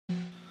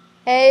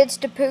Hey, it's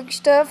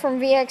Depuksta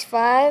from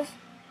VX5,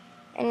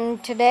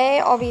 and today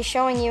I'll be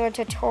showing you a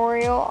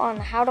tutorial on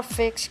how to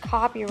fix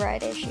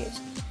copyright issues.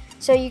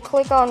 So you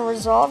click on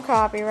Resolve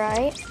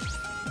Copyright,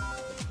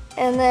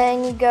 and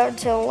then you go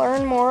to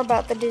learn more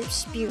about the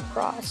dispute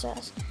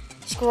process.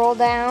 Scroll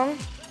down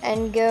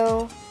and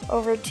go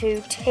over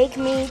to Take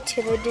Me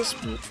to the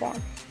Dispute Form.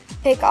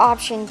 Pick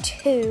option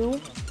 2,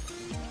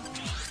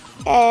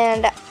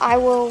 and I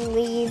will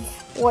leave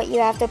what you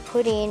have to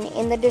put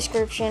in the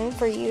description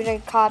for you to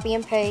copy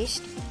and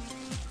paste,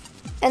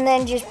 and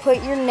then just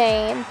put your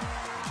name,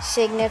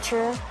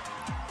 signature,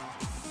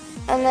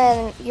 and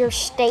then your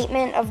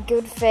statement of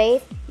good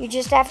faith. You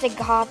just have to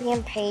copy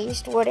and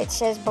paste what it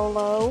says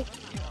below,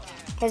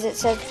 because it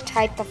says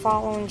type the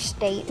following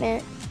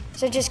statement,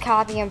 so just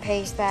copy and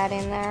paste that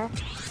in there,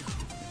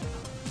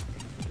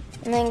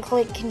 and then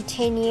click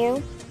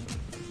continue,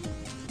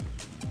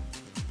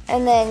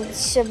 and then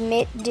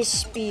submit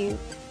dispute.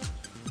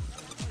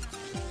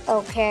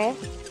 Okay,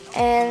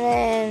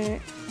 and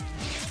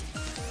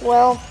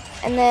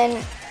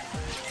then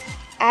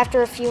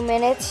after a few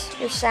minutes,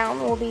 your sound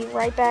will be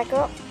right back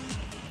up.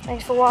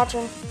 Thanks for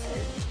watching.